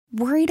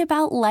Worried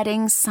about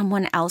letting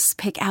someone else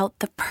pick out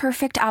the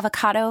perfect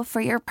avocado for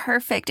your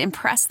perfect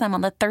impress them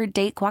on the third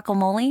date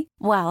guacamole?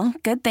 Well,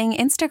 good thing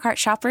Instacart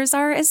shoppers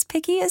are as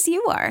picky as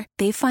you are.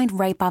 They find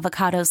ripe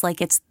avocados like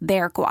it's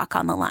their guac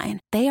on the line.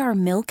 They are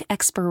milk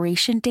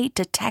expiration date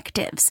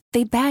detectives.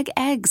 They bag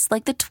eggs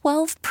like the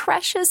 12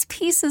 precious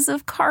pieces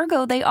of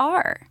cargo they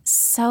are.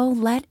 So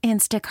let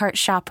Instacart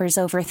shoppers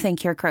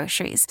overthink your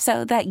groceries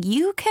so that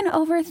you can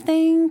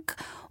overthink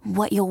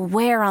what you'll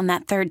wear on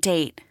that third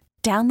date.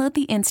 Download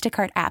the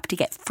Instacart app to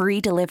get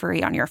free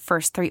delivery on your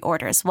first 3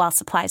 orders while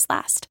supplies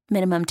last.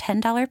 Minimum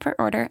 $10 per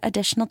order.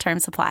 Additional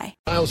terms apply.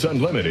 Miles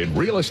Unlimited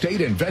Real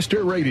Estate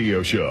Investor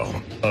Radio Show,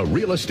 a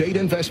real estate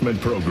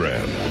investment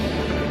program.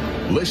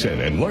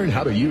 Listen and learn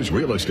how to use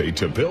real estate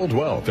to build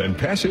wealth and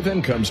passive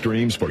income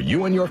streams for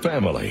you and your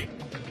family.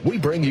 We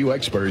bring you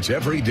experts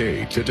every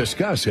day to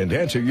discuss and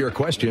answer your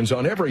questions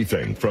on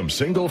everything from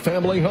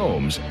single-family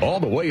homes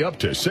all the way up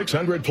to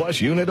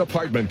 600-plus unit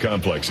apartment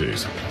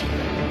complexes.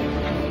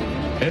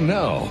 And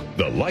now,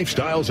 the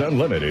Lifestyles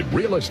Unlimited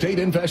Real Estate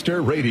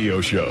Investor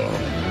Radio Show.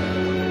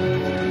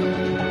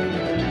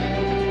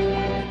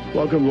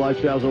 Welcome to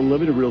Lifestyles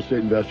Unlimited Real Estate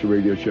Investor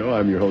Radio Show.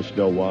 I'm your host,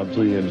 Del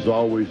Wobsley, and as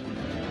always,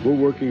 we're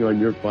working on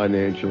your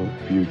financial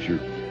future.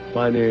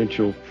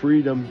 Financial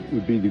freedom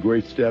would be the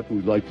great step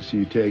we'd like to see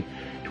you take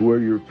to where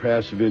your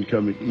passive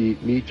income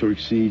meets or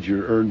exceeds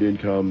your earned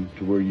income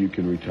to where you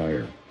can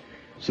retire.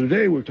 So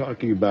today we're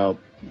talking about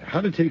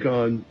how to take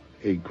on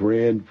a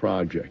grand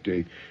project,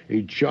 a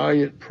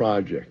giant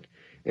project.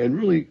 And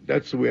really,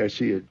 that's the way I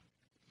see it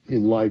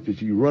in life,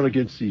 is you run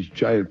against these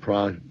giant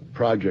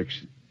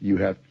projects,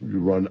 you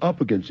run up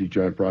against these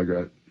giant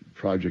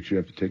projects you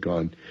have to take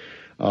on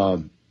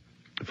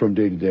from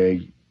day to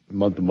day,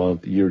 month to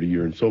month, year to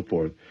year, and so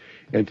forth.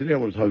 And today I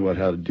want to talk about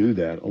how to do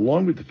that,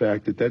 along with the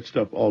fact that that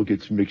stuff all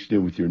gets mixed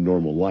in with your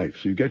normal life.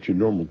 So you've got your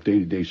normal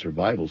day-to-day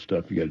survival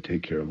stuff you got to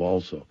take care of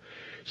also.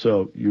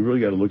 So you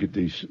really got to look at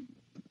these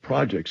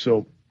projects.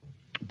 So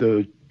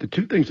the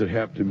two things that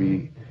happened to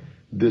me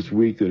this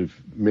week that have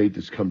made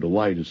this come to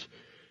light is,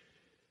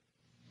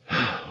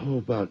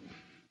 about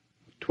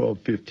 12,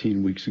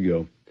 15 weeks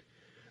ago,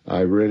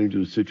 I ran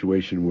into a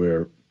situation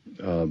where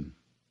I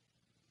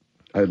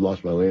had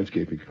lost my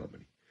landscaping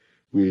company.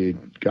 We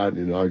had gotten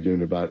in an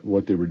argument about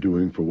what they were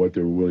doing for what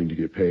they were willing to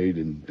get paid,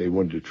 and they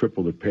wanted to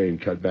triple the pay and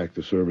cut back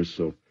the service,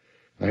 so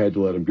I had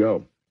to let them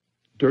go.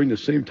 During the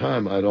same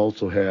time, I'd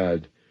also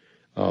had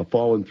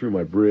fallen through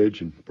my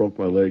bridge and broke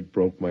my leg,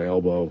 broke my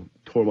elbow,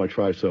 tore my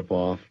tricep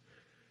off.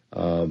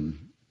 And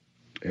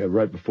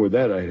right before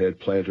that, I had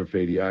plantar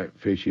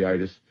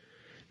fasciitis.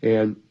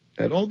 And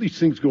had all these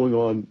things going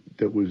on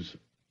that was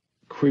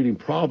creating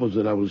problems,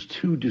 and I was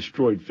too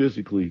destroyed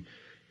physically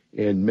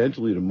and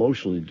mentally and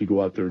emotionally to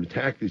go out there and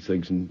attack these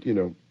things.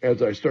 And,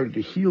 as I started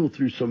to heal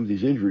through some of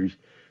these injuries,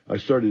 I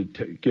started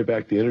to get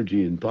back the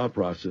energy and thought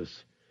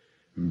process,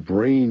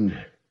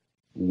 brain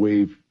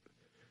wave,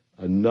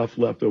 enough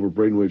leftover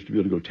brain waves to be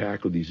able to go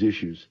tackle these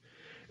issues.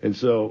 And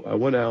so I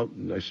went out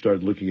and I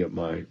started looking at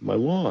my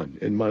lawn.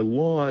 And my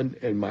lawn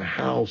and my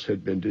house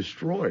had been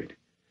destroyed.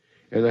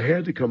 And I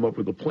had to come up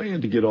with a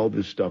plan to get all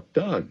this stuff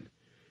done.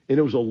 And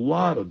it was a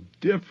lot of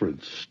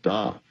different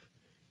stuff.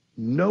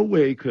 No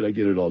way could I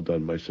get it all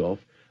done myself.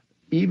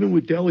 Even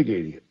with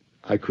delegating it,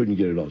 I couldn't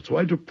get it all. So I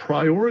had to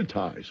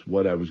prioritize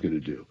what I was going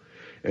to do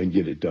and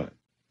get it done.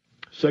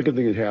 Second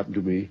thing that happened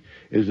to me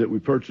is that we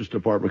purchased an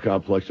apartment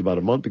complex about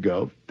a month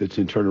ago that's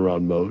in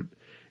turnaround mode.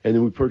 And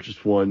then we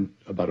purchased one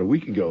about a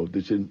week ago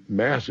that's in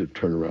massive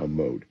turnaround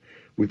mode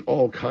with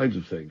all kinds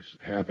of things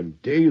happen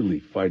daily,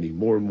 finding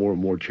more and more and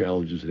more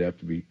challenges that have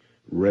to be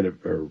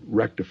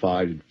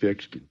rectified and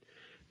fixed. And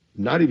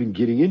not even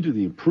getting into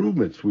the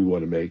improvements we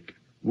want to make.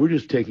 We're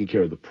just taking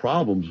care of the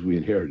problems we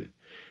inherited.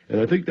 And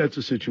I think that's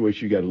a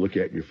situation you got to look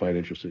at in your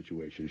financial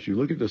situation. As you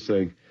look at this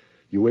thing,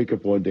 you wake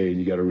up one day and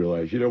you got to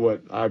realize, you know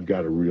what, I've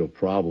got a real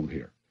problem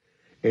here.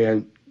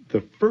 And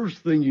the first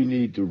thing you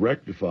need to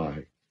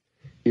rectify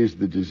is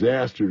the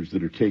disasters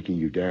that are taking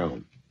you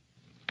down.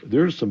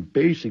 There's some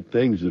basic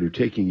things that are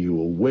taking you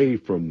away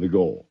from the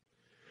goal.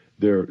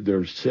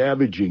 They're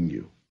savaging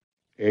you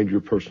and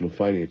your personal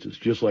finances.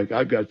 Just like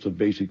I've got some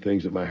basic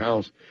things at my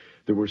house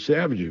that were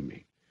savaging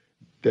me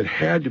that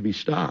had to be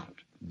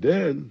stopped.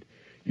 Then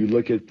you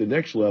look at the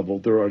next level,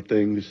 there are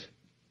things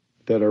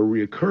that are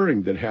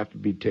reoccurring that have to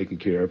be taken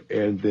care of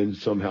and then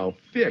somehow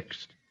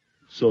fixed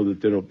so that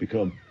they don't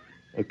become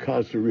a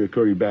constant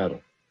reoccurring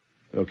battle.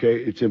 Okay?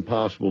 It's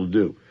impossible to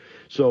do.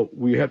 So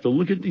we have to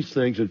look at these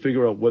things and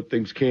figure out what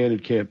things can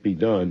and can't be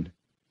done.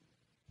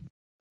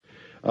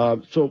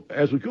 So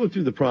as we go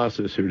through the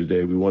process here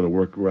today, we want to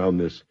work around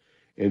this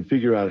and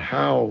figure out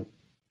how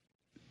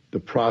the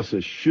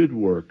process should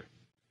work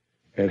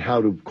and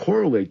how to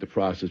correlate the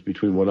process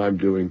between what I'm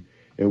doing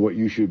and what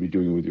you should be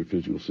doing with your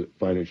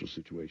financial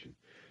situation.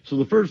 So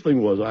the first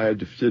thing was I had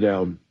to sit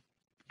down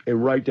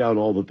and write down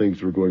all the things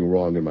that were going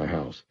wrong in my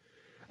house.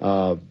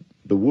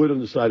 The wood on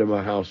the side of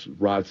my house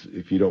rots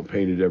if you don't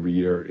paint it every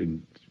year,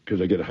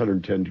 because I get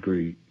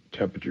 110-degree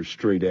temperature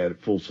straight at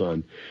it, full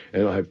sun,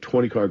 and I'll have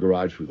 20-car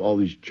garage with all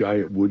these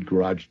giant wood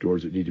garage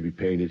doors that need to be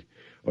painted,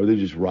 or they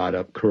just rot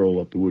up, curl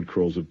up, the wood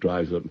curls up,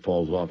 dries up, and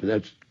falls off, and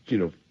that's,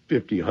 $50,000,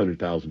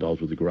 $100,000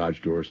 worth of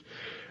garage doors.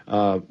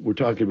 We're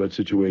talking about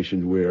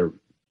situations where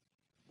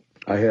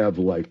I have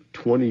like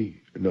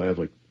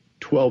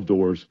 12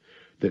 doors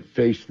that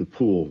face the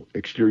pool,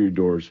 exterior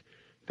doors,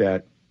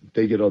 that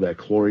they get all that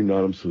chlorine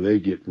on them, so they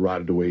get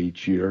rotted away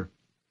each year.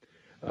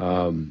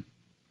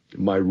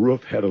 My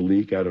roof had a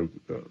leak, a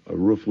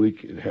roof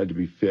leak. It had to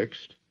be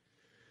fixed.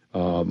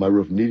 My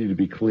roof needed to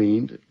be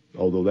cleaned,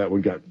 although that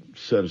one got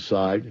set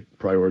aside,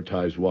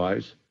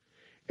 prioritized-wise.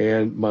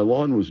 And my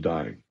lawn was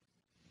dying,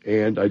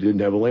 and I didn't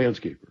have a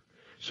landscaper.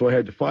 So I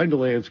had to find a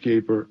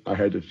landscaper. I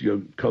had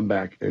to come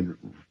back and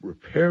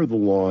repair the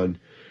lawn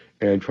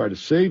and try to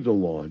save the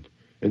lawn.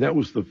 And that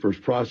was the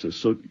first process.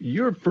 So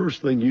your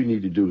first thing you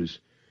need to do is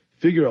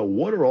figure out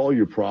what are all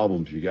your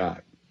problems you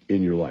got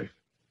in your life.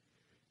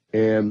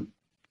 And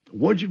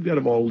once you've got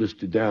them all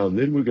listed down,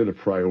 then we're going to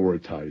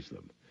prioritize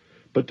them.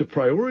 But to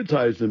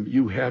prioritize them,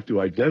 you have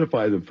to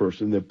identify them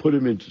first and then put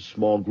them into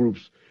small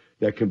groups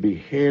that can be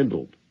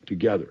handled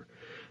together.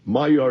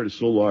 My yard is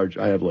so large,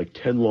 I have like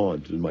 10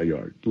 lawns in my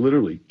yard.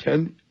 Literally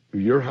 10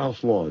 of your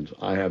house lawns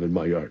I have in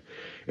my yard.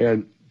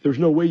 And there's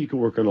no way you can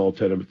work on all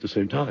 10 of them at the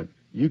same time.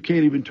 You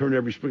can't even turn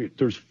every sprinkler.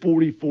 There's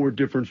 44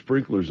 different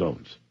sprinkler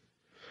zones.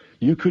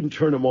 You couldn't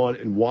turn them on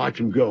and watch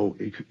them go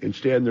and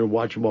stand there and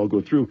watch them all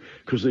go through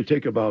because they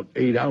take about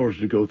 8 hours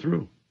to go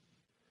through.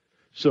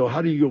 So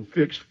how do you go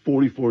fix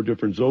 44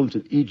 different zones,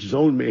 and each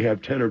zone may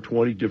have 10 or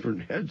 20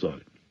 different heads on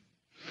it?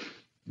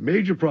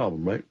 Major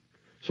problem, right?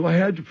 So I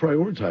had to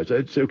prioritize. I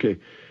had to say, okay,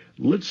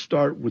 let's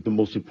start with the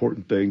most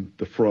important thing,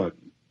 the front,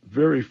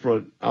 very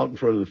front, out in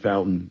front of the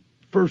fountain.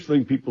 First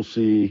thing people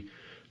see,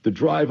 the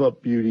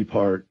drive-up beauty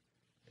part,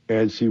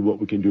 and see what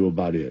we can do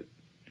about it.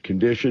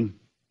 Condition,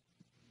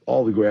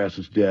 all the grass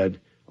is dead.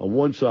 On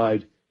one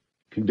side,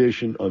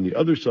 condition. On the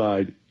other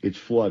side, it's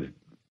flooded.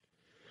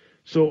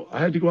 So I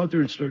had to go out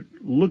there and start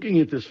looking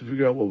at this to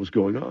figure out what was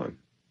going on.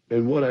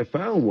 And what I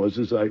found was,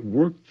 as I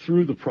worked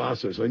through the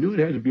process, I knew it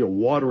had to be a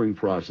watering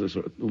process,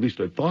 or at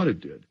least I thought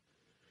it did.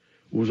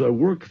 As I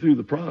worked through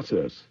the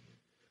process,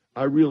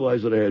 I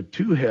realized that I had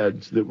two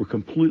heads that were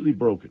completely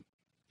broken.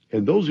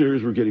 And those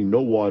areas were getting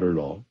no water at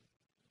all.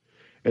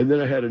 And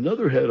then I had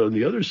another head on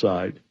the other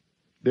side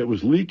that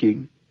was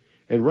leaking.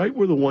 And right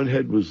where the one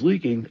head was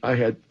leaking, I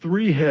had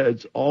three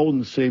heads all in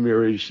the same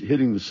area,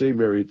 hitting the same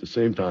area at the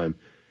same time.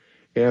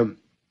 And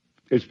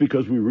it's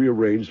because we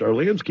rearranged our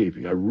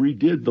landscaping. I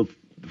redid the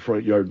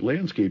front yard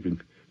landscaping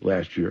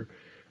last year,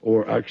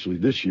 or actually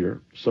this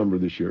year, summer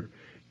this year,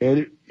 and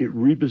it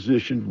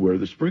repositioned where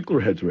the sprinkler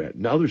heads were at.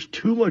 Now there's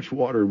too much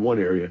water in one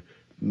area,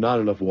 not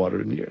enough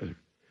water in the other.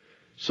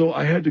 So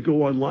I had to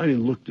go online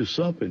and look this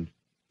up and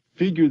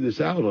figure this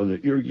out on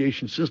an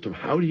irrigation system.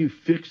 How do you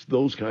fix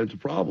those kinds of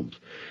problems?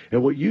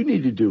 And what you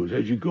need to do is,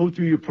 as you go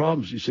through your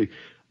problems, you say,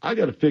 I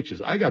got to fix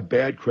this. I got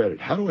bad credit.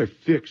 How do I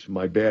fix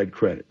my bad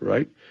credit,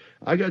 right?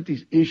 I got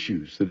these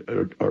issues that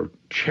are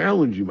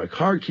challenging. My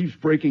car keeps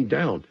breaking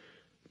down.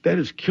 That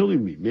is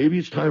killing me. Maybe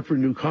it's time for a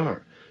new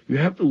car. You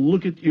have to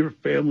look at your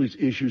family's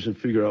issues and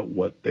figure out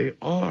what they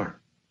are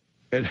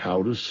and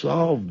how to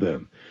solve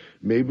them.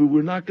 Maybe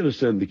we're not going to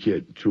send the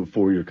kid to a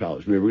four-year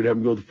college. Maybe we're going to have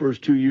him go the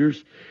first 2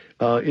 years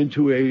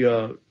into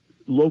a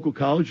local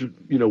college,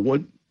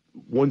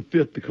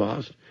 one-fifth the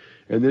cost,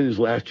 and then his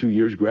last 2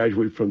 years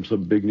graduate from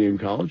some big-name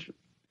college,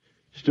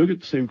 still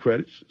get the same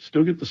credits,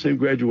 still get the same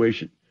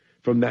graduation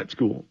from that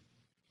school.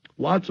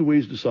 Lots of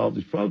ways to solve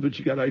these problems, but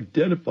you got to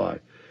identify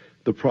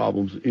the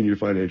problems in your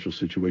financial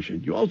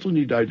situation. You also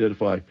need to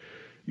identify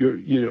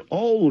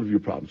all of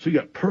your problems. So you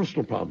got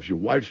personal problems. Your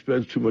wife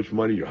spends too much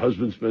money. Your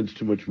husband spends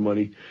too much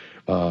money.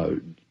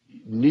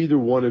 Neither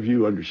one of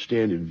you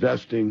understand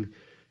investing.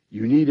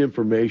 You need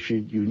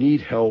information. You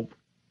need help.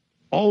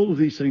 All of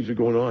these things are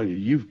going on.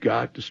 You've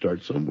got to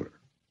start somewhere.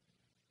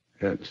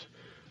 Hence,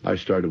 I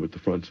started with the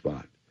front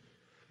spot.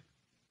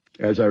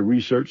 As I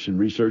researched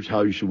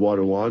how you should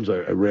water lawns, I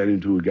ran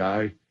into a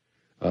guy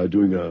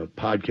doing a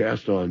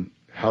podcast on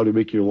how to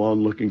make your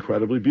lawn look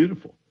incredibly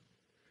beautiful.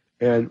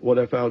 And what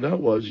I found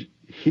out was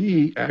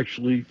he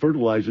actually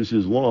fertilizes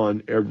his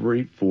lawn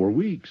every 4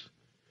 weeks.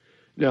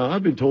 Now,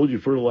 I've been told you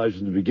fertilize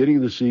in the beginning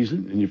of the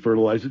season and you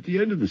fertilize at the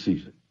end of the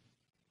season,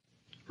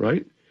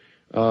 right?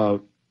 I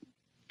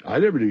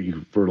never knew you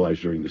could fertilize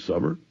during the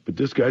summer, but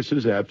this guy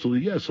says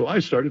absolutely yes. So I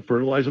started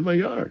fertilizing my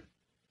yard.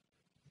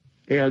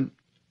 And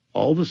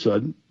all of a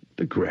sudden,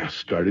 the grass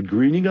started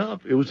greening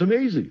up. It was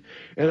amazing.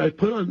 And I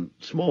put on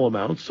small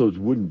amounts so it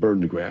wouldn't burn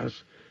the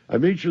grass. I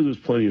made sure there was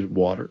plenty of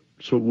water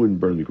so it wouldn't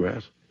burn the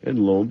grass. And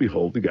lo and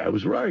behold, the guy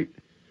was right.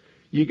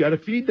 You got to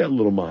feed that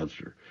little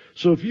monster.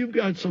 So if you've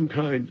got some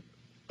kind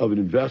of an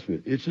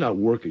investment, it's not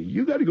working,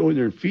 you got to go in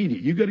there and feed it.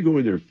 You got to go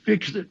in there and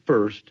fix it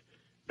first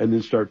and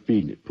then start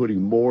feeding it,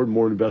 putting more and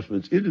more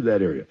investments into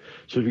that area.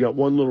 So if you got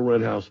one little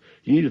rent house,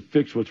 you need to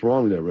fix what's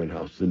wrong with that rent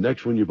house. The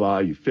next one you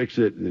buy, you fix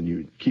it, and then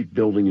you keep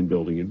building and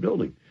building and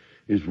building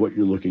is what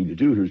you're looking to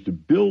do here, is to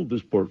build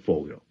this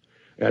portfolio.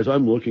 as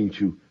I'm looking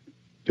to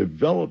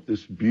develop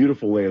this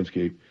beautiful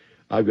landscape,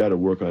 I've got to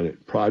work on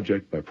it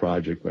project by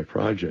project by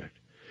project,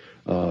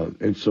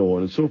 and so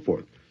on and so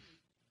forth.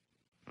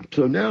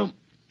 So now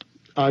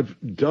I've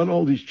done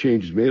all these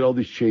changes, made all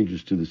these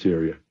changes to this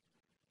area.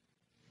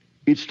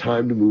 It's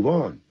time to move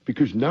on,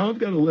 because now I've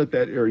got to let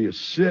that area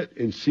sit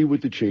and see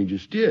what the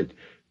changes did.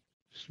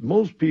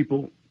 Most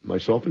people,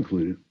 myself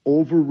included,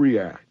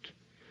 overreact.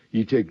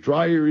 You take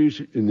dry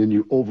areas and then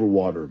you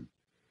overwater them.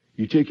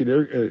 You take an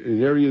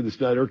area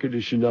that's not air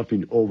conditioned enough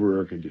and you over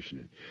air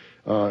condition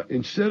it.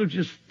 Instead of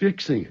just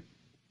fixing it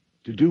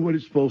to do what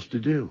it's supposed to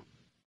do.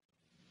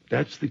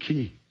 That's the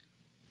key,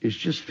 is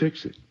just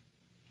fix it.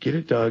 Get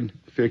it done,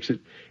 fix it,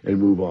 and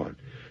move on.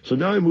 So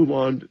now I move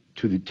on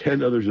to the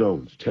 10 other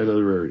zones, 10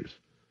 other areas.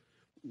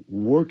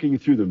 Working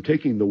through them,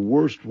 taking the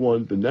worst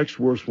one, the next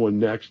worst one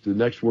next, the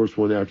next worst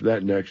one after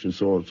that next, and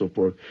so on and so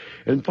forth,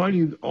 and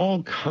finding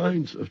all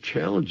kinds of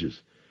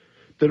challenges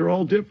that are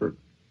all different.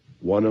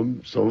 One of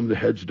them, some of the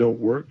heads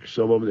don't work.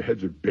 Some of them, the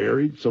heads are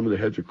buried. Some of the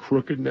heads are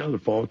crooked now. They're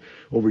falling.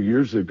 Over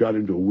years, they've got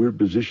into a weird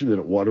position. They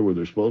don't water where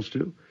they're supposed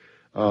to.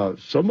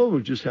 Some of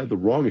them just have the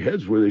wrong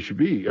heads where they should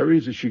be.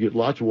 Areas that should get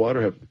lots of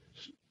water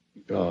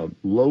have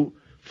low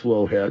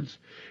flow heads,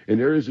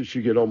 and areas that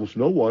should get almost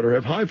no water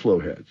have high flow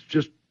heads.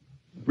 Just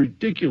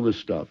ridiculous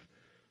stuff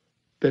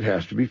that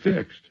has to be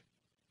fixed.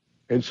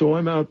 And so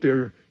I'm out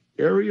there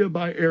area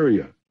by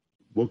area.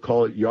 We'll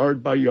call it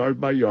yard by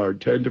yard by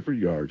yard, 10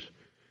 different yards,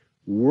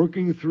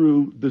 working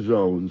through the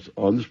zones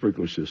on the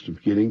sprinkler system,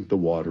 getting the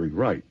watering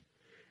right.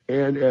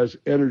 And as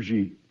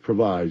energy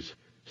provides,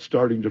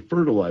 starting to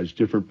fertilize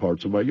different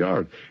parts of my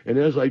yard. And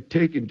as I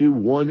take and do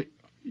one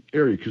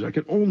area, because I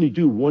can only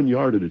do 1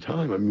 yard at a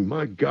time. I mean,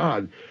 my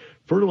God,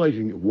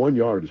 fertilizing 1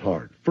 yard is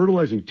hard.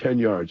 Fertilizing 10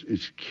 yards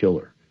is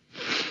killer.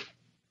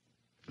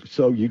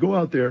 So you go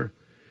out there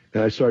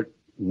and I start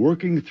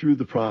working through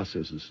the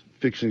processes,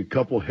 fixing a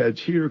couple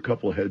heads here, a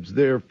couple heads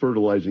there,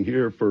 fertilizing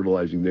here,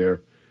 fertilizing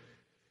there,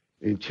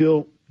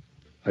 until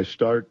I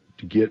start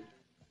to get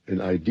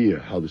an idea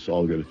how this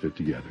all going to fit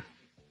together.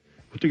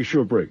 We'll take a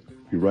short break.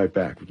 Be right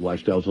back with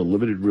Lifestyles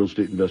Unlimited Real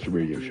Estate Investor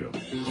Radio Show.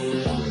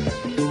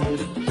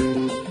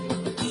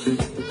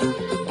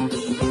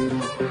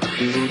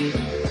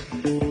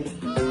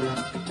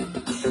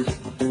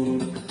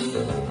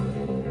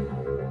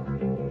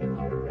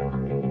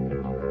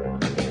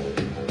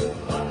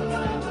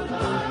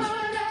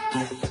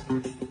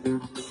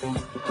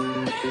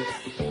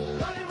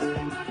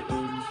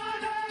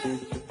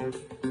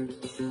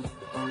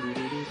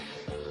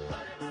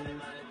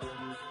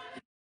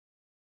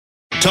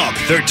 Talk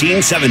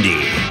 1370.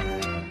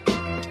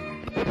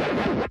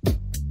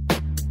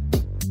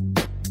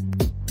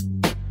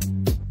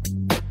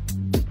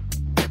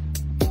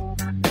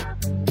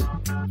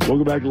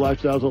 Welcome back to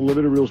Lifestyles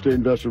Unlimited Real Estate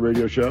Investor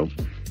Radio Show.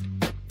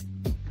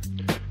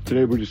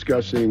 Today we're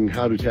discussing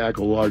how to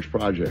tackle large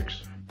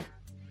projects,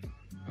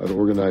 how to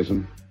organize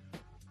them,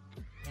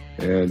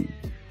 and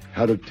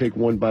how to take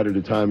one bite at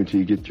a time until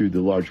you get through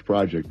the large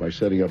project by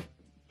setting up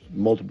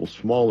multiple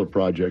smaller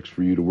projects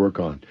for you to work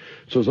on.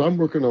 So as I'm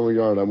working on my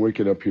yard, I'm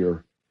waking up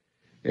here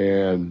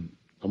and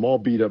I'm all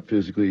beat up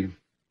physically.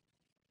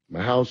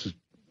 My house has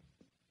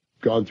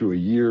gone through a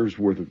year's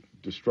worth of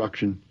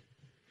destruction,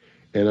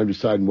 and I'm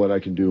deciding what I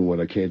can do and what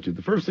I can't do.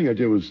 The first thing I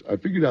did was I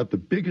figured out the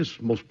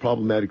biggest, most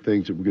problematic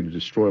things that were going to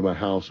destroy my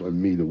house,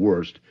 on me the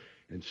worst,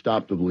 and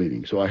stop the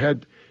bleeding. So I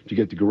had to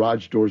get the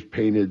garage doors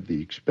painted,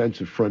 the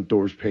expensive front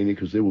doors painted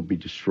because they will be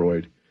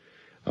destroyed,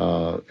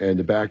 and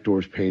the back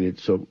doors painted.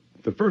 So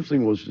the first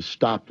thing was to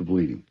stop the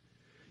bleeding.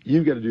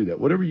 You've got to do that.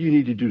 Whatever you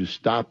need to do to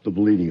stop the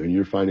bleeding in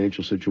your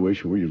financial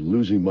situation where you're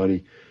losing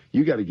money,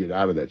 you got to get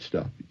out of that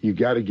stuff. You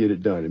got to get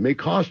it done. It may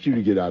cost you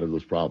to get out of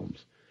those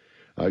problems.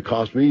 It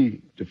cost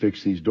me to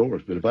fix these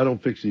doors, but if I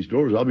don't fix these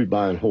doors, I'll be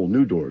buying whole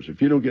new doors.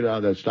 If you don't get out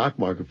of that stock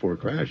market before it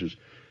crashes,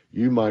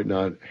 you might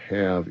not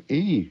have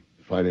any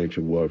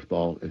financial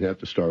wherewithal and have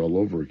to start all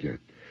over again.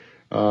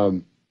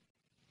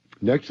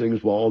 Next thing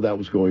is, while all that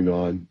was going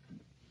on,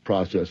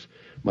 process,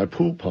 my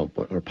pool pump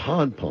or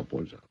pond pump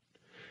was out.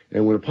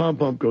 And when a pond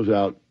pump goes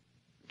out,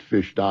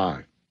 fish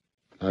die.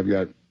 I've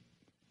got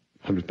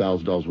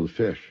 $100,000 worth of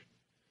fish.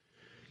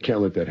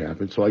 Can't let that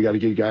happen. So I got to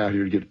get a guy out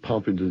here to get a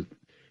pump into,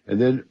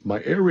 and then my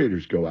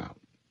aerators go out.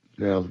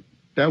 Now,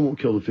 that won't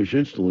kill the fish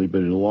instantly, but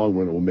in the long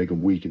run, it will make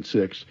them weak and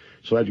sick.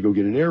 So I had to go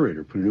get an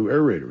aerator, put a new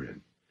aerator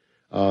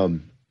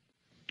in.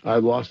 I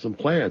lost some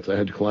plants. I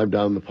had to climb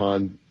down the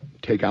pond,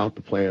 take out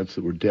the plants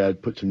that were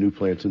dead, put some new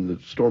plants in.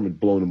 The storm had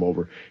blown them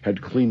over, had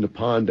to clean the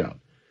pond out.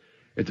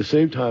 At the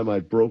same time,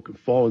 I'd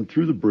fallen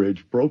through the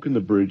bridge, broken the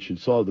bridge, and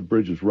saw the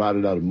bridge was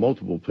rotted out in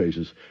multiple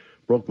places,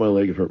 broke my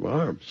leg and hurt my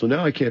arm. So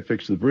now I can't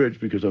fix the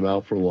bridge because I'm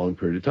out for a long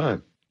period of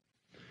time,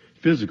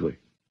 physically.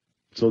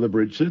 So the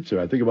bridge sits there.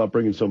 I think about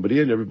bringing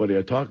somebody in. Everybody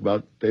I talk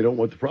about, they don't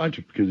want the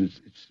project because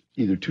it's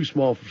either too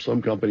small for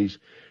some companies,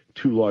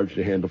 too large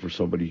to handle for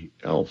somebody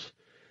else.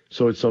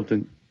 So it's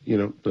something,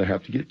 that I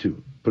have to get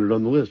to. Put it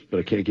on the list, but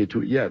I can't get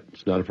to it yet.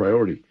 It's not a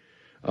priority.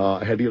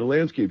 I had to get a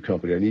landscape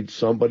company. I need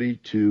somebody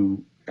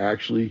to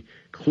actually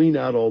clean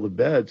out all the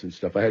beds and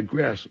stuff. I had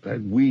grass, I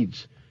had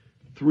weeds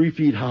 3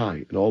 feet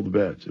high in all the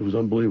beds. It was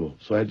unbelievable.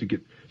 So I had to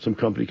get some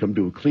company come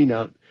do a clean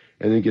out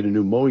and then get a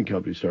new mowing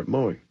company to start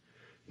mowing.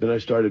 Then I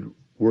started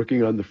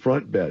working on the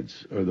front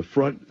beds, or the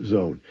front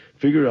zone,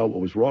 figured out what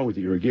was wrong with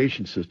the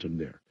irrigation system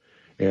there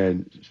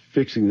and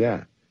fixing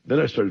that. Then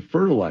I started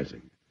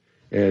fertilizing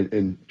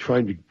and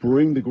trying to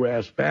bring the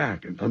grass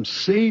back. And I'm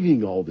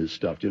saving all this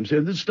stuff. Do you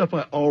understand? This stuff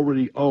I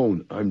already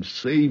own. I'm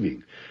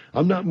saving.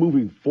 I'm not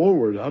moving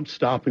forward. I'm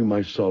stopping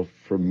myself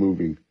from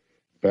moving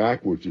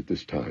backwards at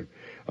this time.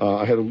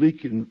 I had a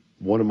leak in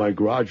one of my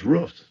garage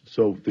roofs,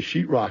 so the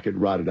sheetrock had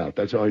rotted out.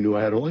 That's how I knew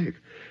I had a leak.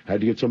 I had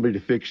to get somebody to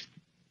fix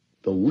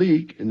the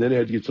leak, and then I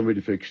had to get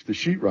somebody to fix the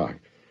sheetrock.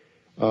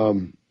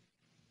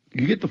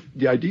 You get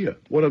the idea.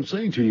 What I'm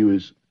saying to you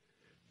is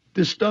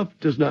this stuff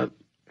does not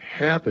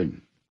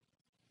happen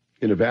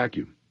in a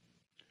vacuum.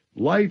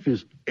 Life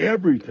is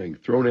everything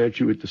thrown at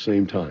you at the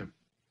same time.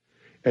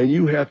 And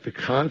you have to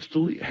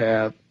constantly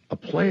have a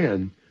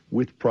plan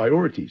with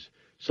priorities.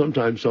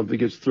 Sometimes something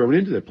gets thrown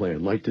into that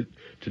plan, like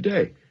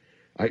today.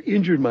 I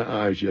injured my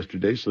eyes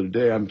yesterday, so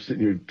today I'm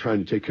sitting here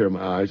trying to take care of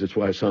my eyes. That's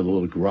why I sound a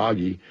little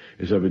groggy,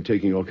 as I've been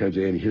taking all kinds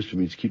of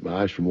antihistamines to keep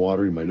my eyes from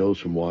watering, my nose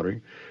from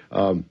watering.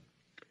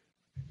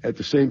 At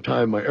the same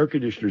time, my air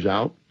conditioner's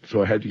out,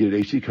 so I had to get an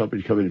AC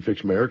company to come in and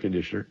fix my air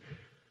conditioner.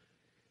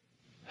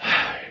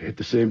 At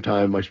the same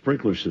time, my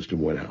sprinkler system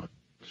went out.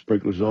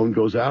 Sprinkler zone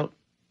goes out.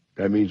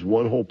 That means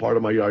one whole part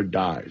of my yard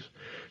dies.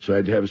 So I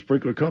had to have a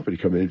sprinkler company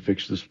come in and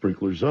fix the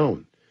sprinkler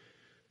zone.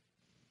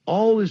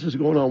 All this is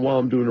going on while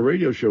I'm doing a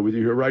radio show with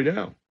you here right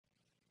now.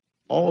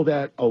 All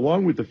that,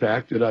 along with the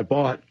fact that I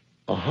bought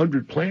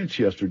 100 plants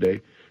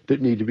yesterday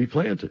that need to be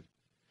planted.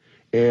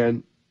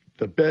 And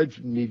the beds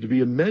need to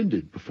be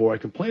amended before I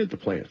can plant the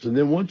plants. And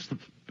then once the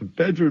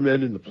beds are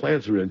amended and the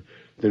plants are in,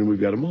 then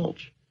we've got to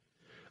mulch.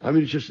 I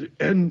mean,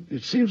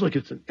 it seems like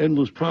it's an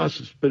endless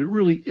process, but it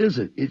really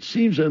isn't. It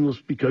seems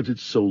endless because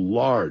it's so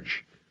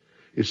large.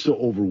 It's so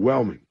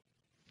overwhelming.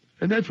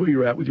 And that's where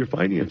you're at with your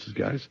finances,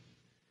 guys.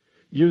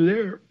 You're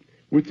there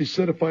with this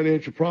set of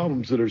financial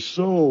problems that are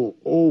so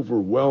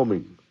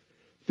overwhelming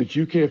that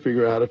you can't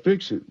figure out how to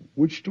fix it.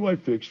 Which do I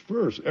fix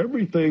first?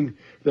 Everything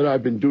that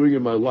I've been doing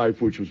in my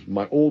life, which was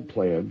my old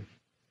plan,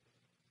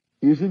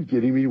 isn't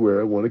getting me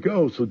where I want to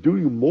go. So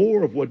doing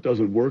more of what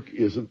doesn't work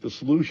isn't the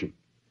solution.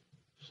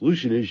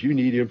 Solution is you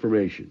need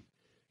information.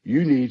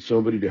 You need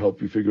somebody to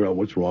help you figure out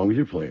what's wrong with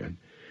your plan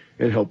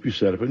and help you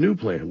set up a new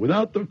plan.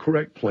 Without the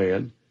correct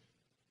plan,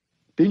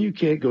 then you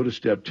can't go to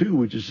step 2,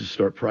 which is to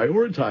start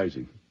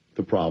prioritizing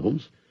the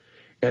problems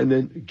and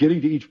then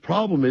getting to each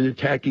problem and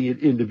attacking it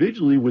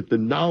individually with the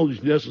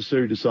knowledge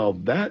necessary to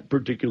solve that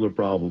particular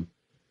problem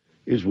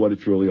is what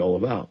it's really all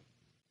about.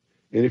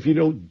 And if you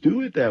don't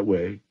do it that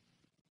way,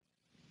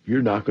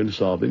 you're not going to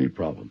solve any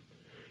problem.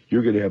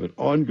 You're going to have an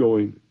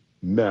ongoing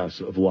mess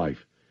of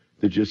life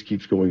that just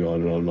keeps going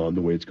on and on and on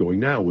the way it's going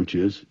now, which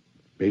is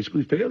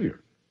basically failure,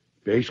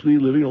 basically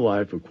living a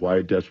life of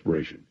quiet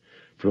desperation.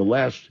 For the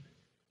last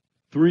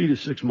 3 to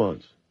 6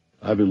 months,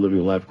 I've been living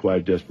a life of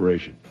quiet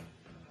desperation.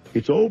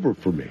 It's over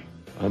for me.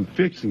 I'm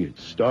fixing it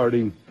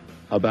starting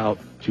about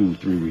 2 or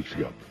 3 weeks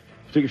ago.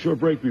 Let's take a short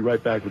break. Be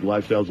right back with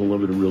Lifestyles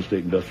Unlimited Real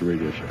Estate Investor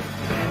Radio Show.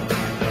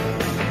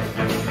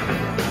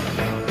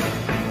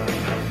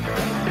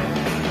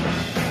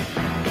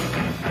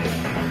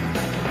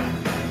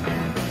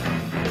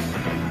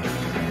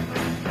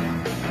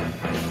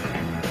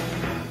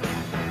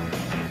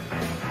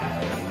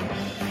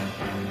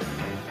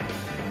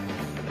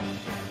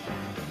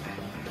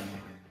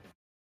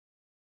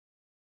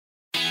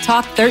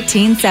 Talk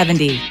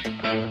 1370.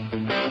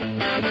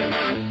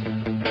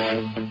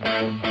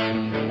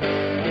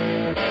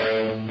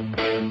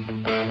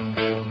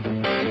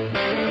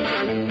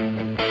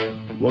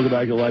 Welcome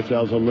back to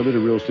Lifestyles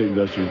Unlimited Real Estate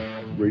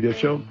Investor Radio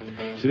Show.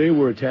 Today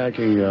we're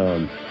attacking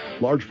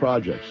large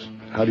projects.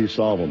 How do you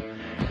solve them?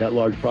 That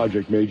large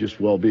project may just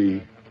well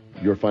be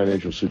your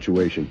financial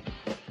situation.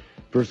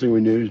 First thing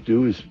we need to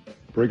do is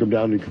break them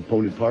down into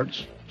component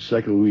parts.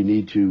 Secondly, we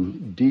need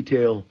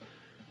to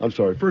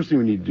first thing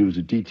we need to do is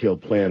a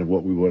detailed plan of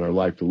what we want our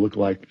life to look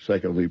like.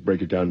 Secondly,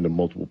 break it down into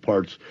multiple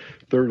parts.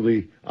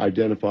 Thirdly,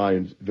 identify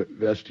and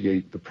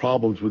investigate the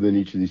problems within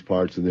each of these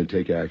parts and then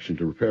take action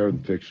to repair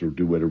them, fix, or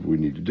do whatever we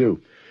need to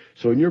do.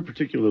 So in your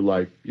particular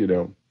life, you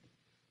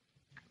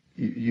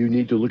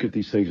need to look at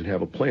these things and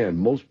have a plan.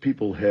 Most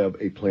people have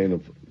a plan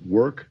of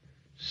work,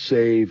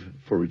 save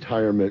for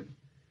retirement,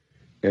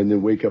 and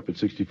then wake up at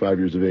 65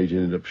 years of age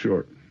and end up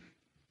short.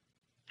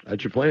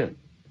 That's your plan.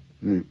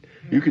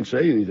 You can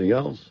say anything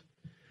else.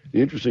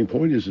 The interesting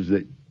point is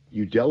that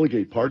you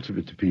delegate parts of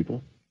it to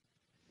people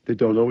that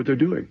don't know what they're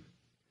doing.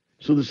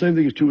 So the same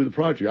thing is true with the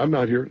project. I'm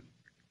out here.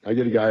 I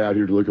get a guy out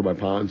here to look at my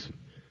ponds.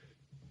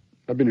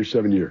 I've been here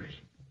 7 years.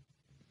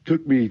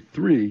 Took me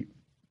 3,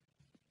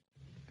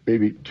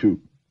 maybe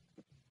 2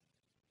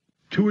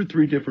 or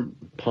 3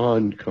 different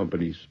pond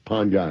companies,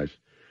 pond guys,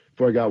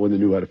 before I got one that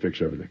knew how to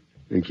fix everything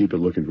and keep it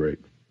looking great.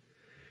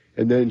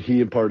 And then he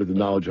imparted the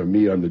knowledge on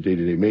me on the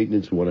day-to-day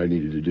maintenance and what I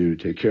needed to do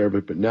to take care of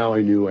it. But now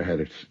I knew I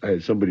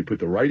had somebody put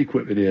the right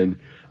equipment in.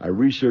 I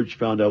researched,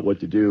 found out what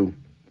to do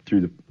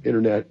through the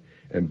internet,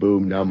 and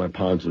boom, now my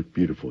ponds look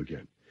beautiful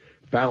again.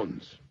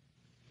 Fountains.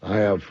 I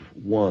have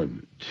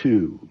 1,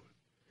 2,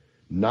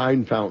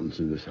 9 fountains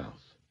in this house.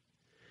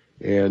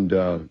 And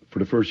for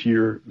the first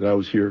year that I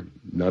was here,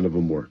 none of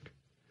them worked.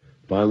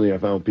 Finally, I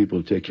found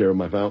people to take care of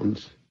my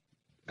fountains,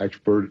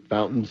 expert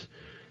fountains.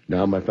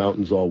 Now my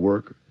fountains all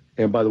work.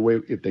 And by the way,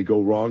 if they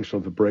go wrong,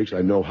 something breaks,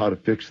 I know how to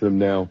fix them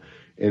now.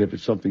 And if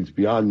it's something's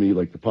beyond me,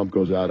 like the pump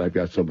goes out, I've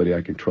got somebody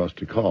I can trust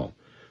to call.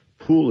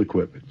 Pool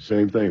equipment,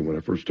 same thing. When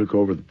I first took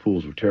over, the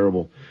pools were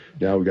terrible.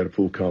 Now we've got a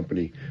pool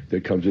company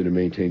that comes in and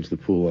maintains the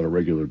pool on a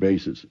regular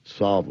basis.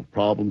 Solve a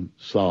problem,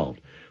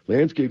 solved.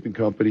 Landscaping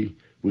company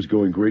was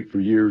going great for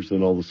years.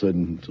 Then all of a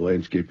sudden, the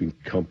landscaping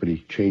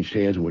company changed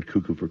hands and went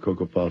cuckoo for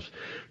Cocoa Puffs,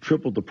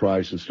 tripled the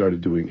price and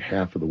started doing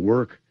half of the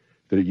work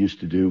that it used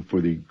to do for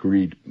the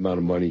agreed amount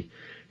of money.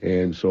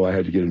 And so I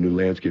had to get a new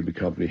landscaping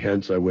company.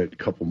 Hence, I went a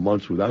couple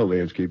months without a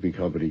landscaping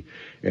company.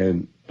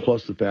 And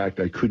plus the fact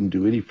I couldn't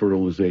do any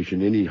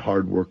fertilization, any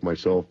hard work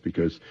myself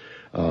because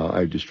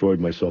I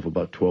destroyed myself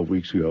about 12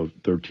 weeks ago,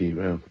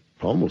 13,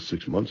 almost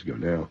 6 months ago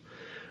now.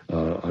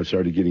 I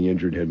started getting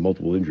injured, had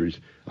multiple injuries.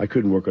 I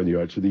couldn't work on the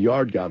yard. So the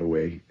yard got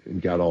away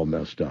and got all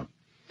messed up.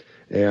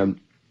 And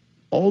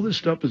all this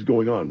stuff is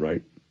going on,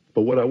 right?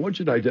 But what I want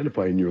you to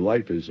identify in your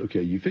life is,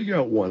 okay, you figure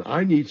out one,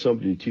 I need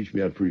somebody to teach me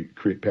how to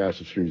create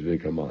passive streams of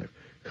income in my life.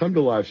 Come to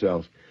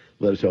Lifestyles.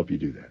 Let us help you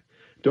do that.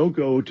 Don't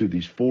go to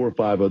these 4 or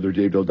 5 other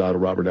Dave Del Dotto,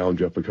 Robert Allen,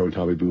 Jeff McCone,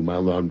 Tommy Boone,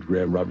 Mylon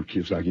Graham, Robert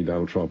Kiyosaki, and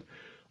Donald Trump.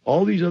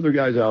 All these other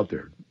guys out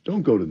there,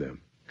 don't go to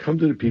them. Come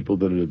to the people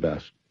that are the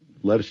best.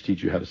 Let us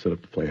teach you how to set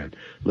up the plan.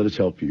 Let us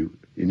help you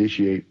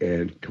initiate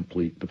and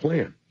complete the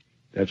plan.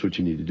 That's what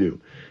you need to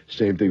do.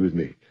 Same thing with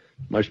me.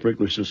 My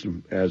sprinkler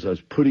system, as I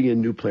was putting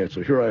in new plants.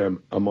 So here I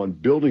am. I'm on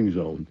building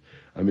zone.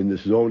 I'm in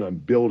this zone. I'm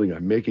building.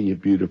 I'm making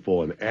it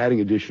beautiful. I'm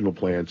adding additional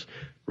plants.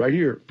 Right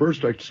here,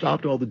 first I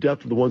stopped all the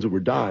depth of the ones that were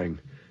dying.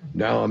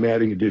 Now I'm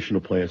adding additional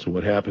plants. And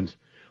what happens?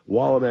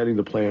 While I'm adding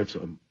the plants,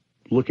 I'm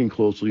looking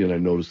closely, and I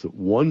notice that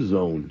one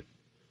zone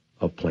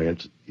of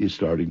plants is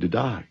starting to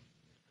die.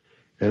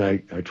 And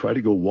I try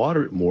to go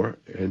water it more,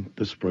 and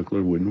the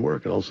sprinkler wouldn't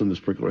work. And all of a sudden, the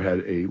sprinkler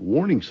had a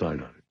warning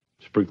sign on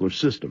it. Sprinkler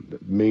system, the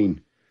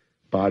main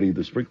body of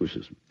the sprinkler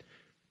system.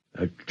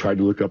 I tried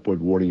to look up what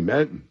warning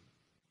meant. And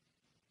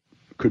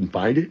couldn't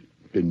find it.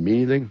 Didn't mean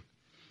anything.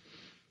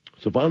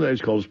 So finally, I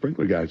just called the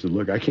sprinkler guy. I said,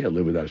 look, I can't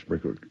live without a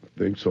sprinkler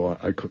thing. So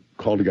I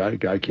called a guy. The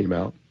guy came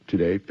out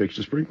today, fixed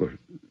the sprinkler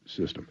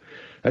system.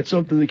 That's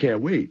something that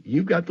can't wait.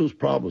 You've got those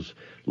problems.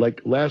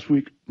 Like last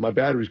week, my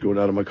battery's going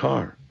out of my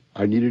car.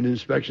 I needed an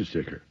inspection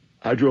sticker.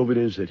 I drove it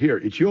in and said, here,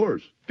 it's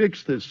yours.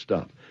 Fix this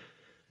stuff.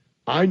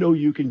 I know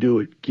you can do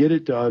it. Get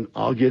it done.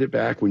 I'll get it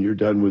back when you're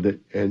done with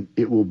it, and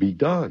it will be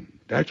done.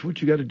 That's what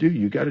you got to do.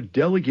 You got to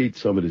delegate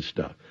some of this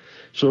stuff.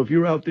 So if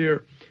you're out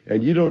there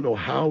and you don't know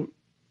how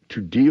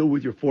to deal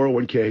with your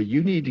 401k,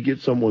 you need to get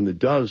someone that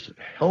does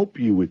help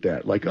you with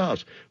that, like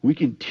us. We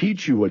can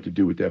teach you what to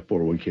do with that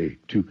 401k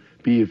to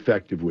be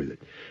effective with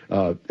it,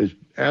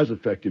 as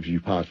effective as you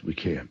possibly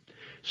can.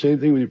 Same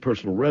thing with your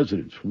personal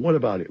residence. What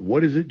about it?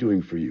 What is it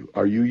doing for you?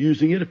 Are you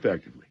using it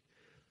effectively?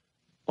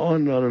 On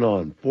and on and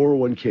on.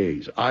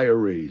 401ks,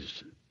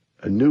 IRAs,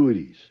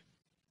 annuities.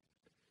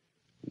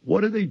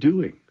 What are they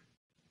doing?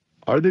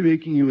 Are they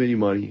making you any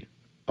money?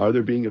 Are they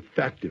being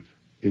effective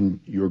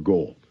in your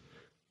goal?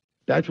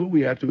 That's what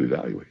we have to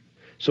evaluate.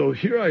 So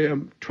here I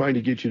am trying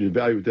to get you to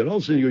evaluate that. All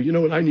of a sudden you go, you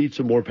know what, I need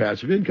some more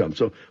passive income.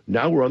 So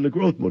now we're on the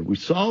growth mode. We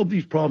solved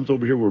these problems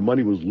over here where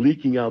money was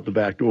leaking out the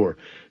back door.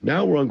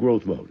 Now we're on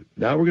growth mode.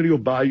 Now we're going to go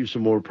buy you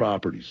some more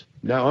properties.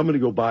 Now I'm going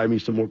to go buy me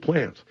some more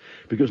plants.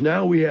 Because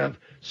now we have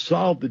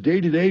solved the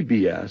day-to-day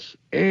BS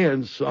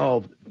and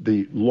solved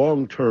the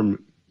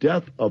long-term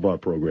death of our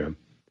program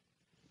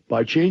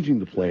by changing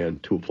the plan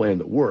to a plan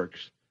that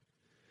works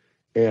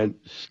and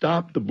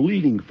stop the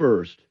bleeding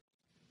first.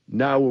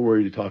 Now we're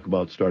ready to talk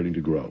about starting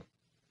to grow.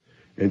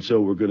 And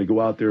so we're going to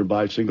go out there and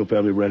buy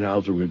single-family rent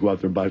houses. We're going to go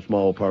out there and buy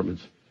small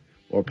apartments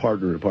or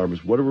partner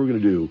apartments. Whatever we're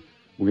going to do,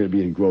 we're going to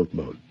be in growth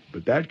mode.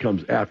 But that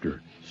comes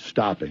after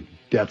stopping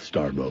Death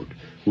Star mode.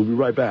 We'll be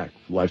right back.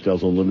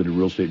 Lifestyles Unlimited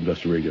Real Estate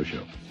Investor Radio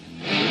Show.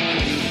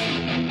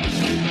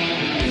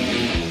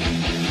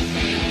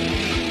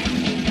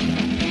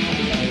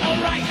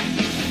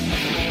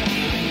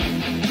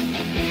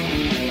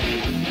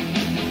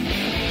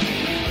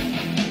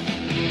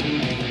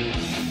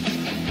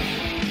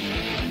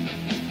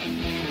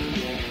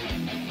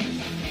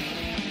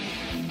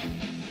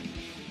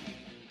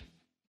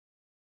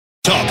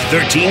 Talk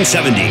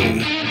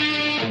 1370.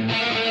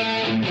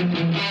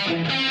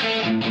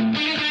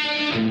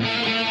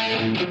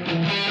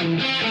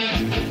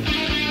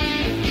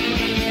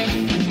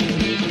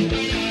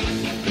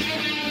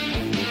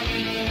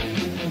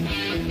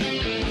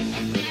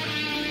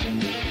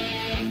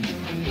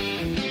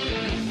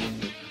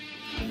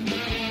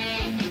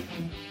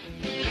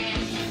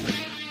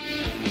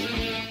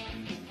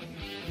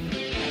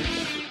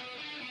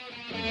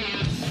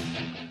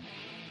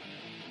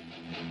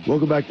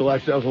 Welcome back to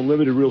Lifestyles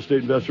Unlimited Real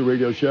Estate Investor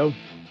Radio Show.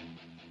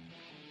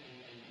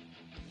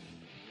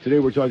 Today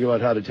we're talking about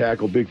how to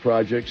tackle big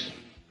projects.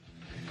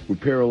 We're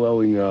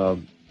paralleling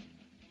the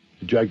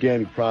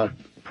gigantic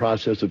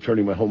process of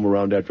turning my home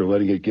around after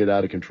letting it get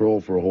out of control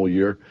for a whole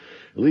year.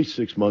 At least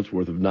 6 months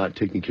worth of not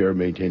taking care of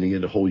maintaining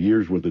it, a whole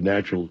year's worth of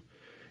natural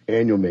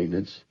annual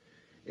maintenance,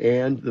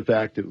 and the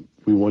fact that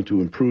we want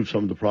to improve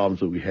some of the problems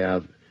that we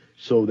have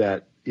so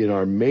that in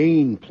our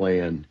main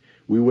plan,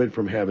 we went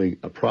from having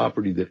a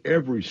property that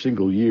every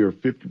single year,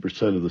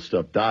 50% of the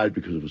stuff died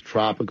because it was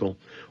tropical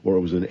or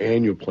it was an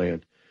annual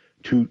plant,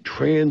 to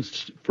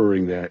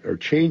transferring that or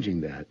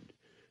changing that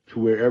to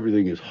where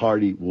everything is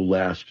hardy, will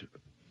last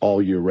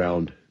all year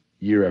round,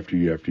 year after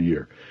year after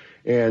year.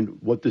 And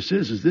what this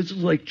is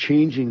like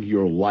changing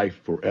your life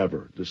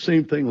forever. The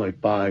same thing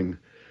like buying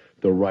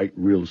the right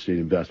real estate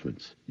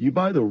investments. You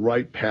buy the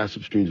right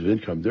passive streams of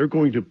income, they're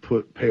going to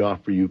pay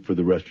off for you for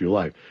the rest of your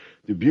life.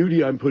 The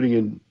beauty I'm putting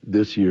in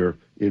this year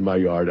in my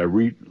yard, I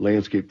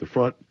re-landscaped the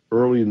front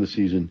early in the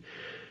season,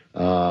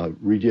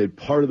 redid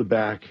part of the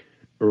back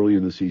early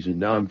in the season.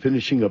 Now I'm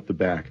finishing up the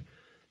back.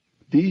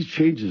 These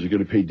changes are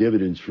going to pay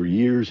dividends for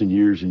years and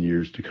years and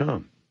years to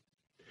come.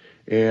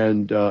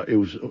 And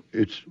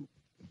it's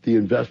the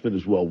investment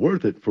is well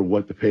worth it for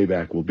what the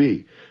payback will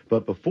be.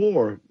 But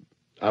before,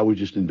 I was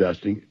just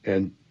investing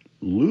and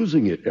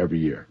losing it every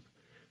year.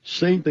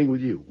 Same thing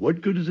with you.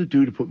 What good does it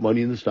do to put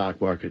money in the stock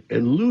market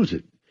and lose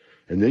it?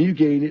 And then you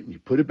gain it and you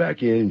put it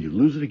back in and you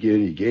lose it again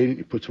and you gain it and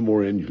you put some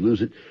more in, you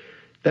lose it.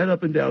 That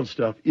up and down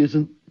stuff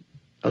isn't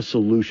a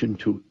solution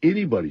to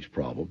anybody's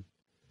problem,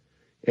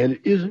 and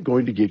it isn't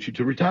going to get you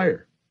to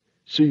retire.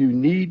 So you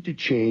need to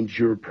change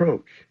your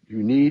approach.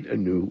 You need a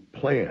new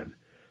plan.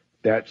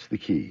 That's the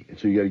key. And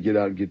so you got to get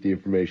out and get the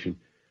information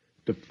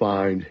to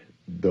find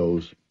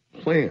those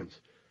plans.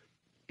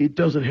 It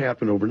doesn't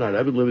happen overnight.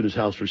 I've been living in this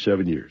house for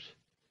 7 years.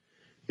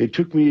 It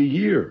took me a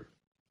year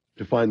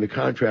to find the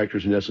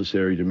contractors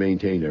necessary to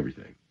maintain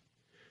everything.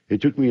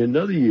 It took me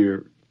another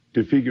year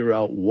to figure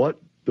out what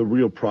the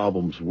real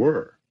problems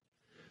were.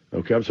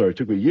 Okay, I'm sorry. It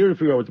took me a year to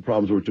figure out what the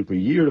problems were. It took me a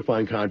year to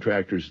find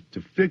contractors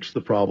to fix the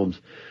problems.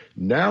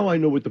 Now I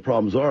know what the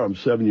problems are. I'm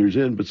 7 years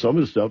in, but some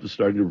of the stuff is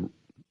starting to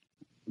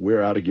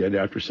wear out again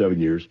after 7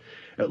 years.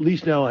 At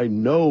least now I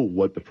know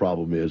what the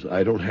problem is.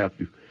 I don't have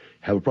to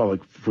have a problem.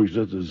 Like, for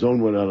example, the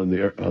zone went out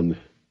on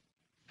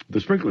the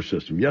sprinkler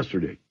system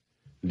yesterday,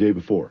 the day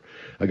before.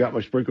 I got my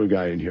sprinkler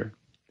guy in here.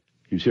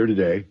 He's here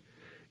today.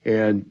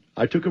 And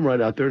I took him right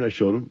out there and I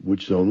showed him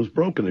which zone was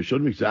broken. I showed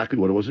him exactly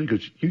what it was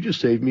because you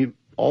just saved me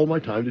all my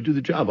time to do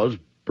the job. I'll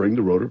just bring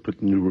the rotor, put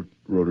the new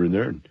rotor in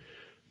there, and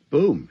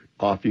boom,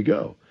 off you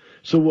go.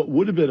 So what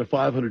would have been a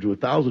 $500 to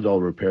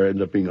 $1,000 repair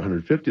ended up being a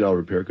 $150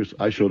 repair because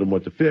I showed him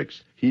what to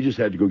fix. He just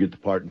had to go get the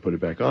part and put it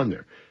back on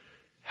there.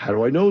 How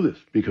do I know this?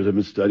 Because I've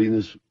been studying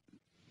this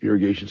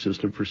irrigation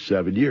system for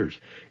 7 years.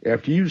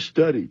 After you've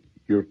studied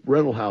your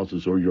rental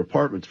houses or your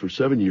apartments for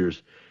 7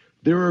 years,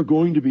 there are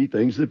going to be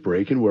things that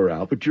break and wear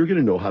out, but you're going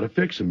to know how to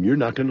fix them. You're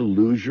not going to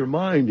lose your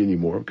mind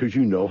anymore because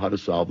you know how to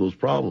solve those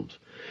problems.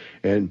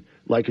 And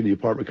like in the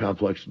apartment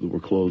complex that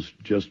were closed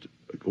just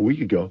a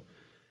week ago,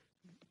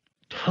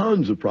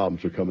 tons of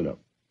problems are coming up.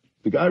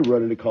 The guy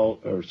running a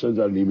call or sends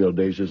out an email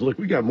today, says, look,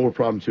 we got more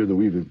problems here than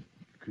we even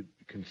could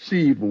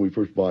conceive when we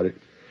first bought it.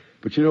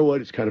 But you know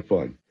what? It's kind of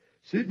fun.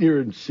 Sitting here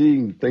and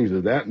seeing things that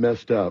are that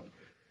messed up,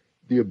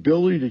 the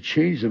ability to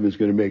change them is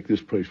going to make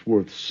this place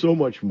worth so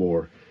much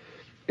more.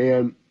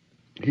 And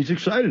he's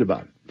excited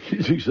about it.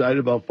 He's excited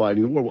about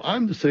fighting the war. Well,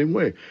 I'm the same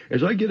way.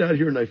 As I get out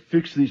here and I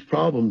fix these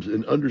problems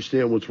and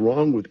understand what's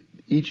wrong with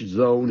each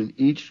zone and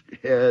each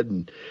head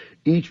and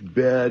each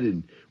bed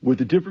and with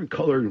the different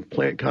color and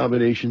plant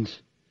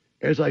combinations,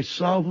 as I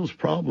solve those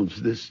problems,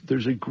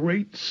 there's a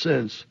great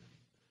sense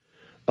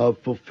of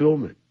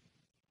fulfillment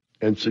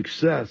and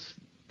success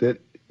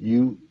that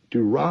you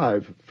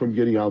derive from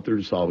getting out there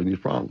and solving these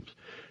problems.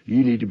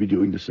 You need to be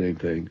doing the same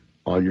thing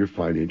on your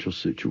financial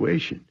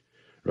situation.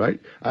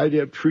 Right? I'd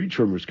have tree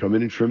trimmers come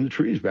in and trim the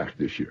trees back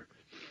this year.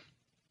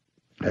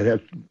 I'd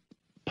have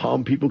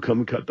palm people come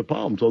and cut the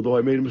palms, although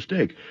I made a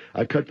mistake.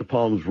 I cut the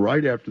palms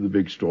right after the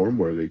big storm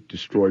where they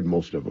destroyed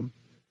most of them.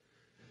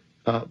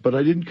 But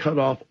I didn't cut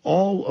off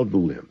all of the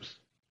limbs.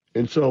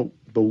 And so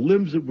the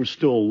limbs that were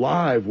still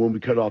alive when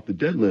we cut off the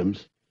dead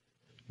limbs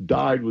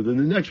died within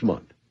the next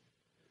month.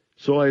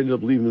 So I ended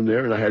up leaving them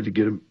there and I had to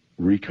get them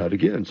recut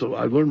again. So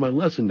I learned my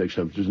lesson next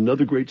time. If there's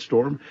another great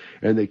storm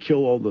and they kill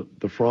all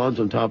the fronds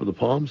on top of the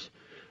palms,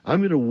 I'm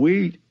going to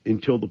wait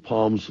until the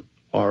palms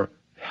are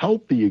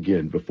healthy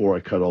again before I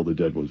cut all the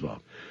dead ones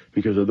off,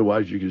 because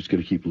otherwise you're just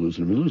going to keep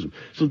losing them and losing them.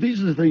 So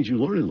these are the things you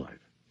learn in life.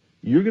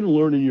 You're going to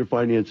learn in your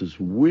finances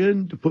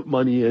when to put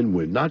money in,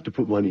 when not to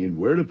put money in,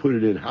 where to put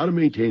it in, how to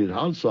maintain it,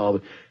 how to solve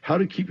it, how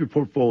to keep your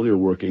portfolio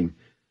working.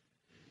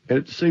 And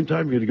at the same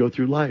time, you're going to go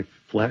through life.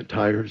 Flat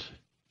tires,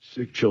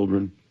 sick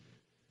children,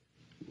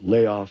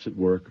 layoffs at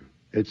work,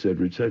 et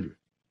cetera, et cetera.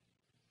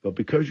 But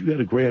because you had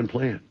a grand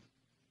plan,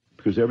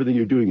 because everything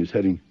you're doing is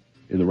heading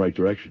in the right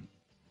direction,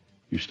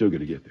 you're still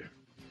going to get there.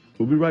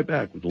 We'll be right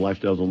back with the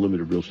Lifestyles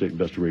Unlimited Real Estate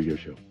Investor Radio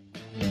Show.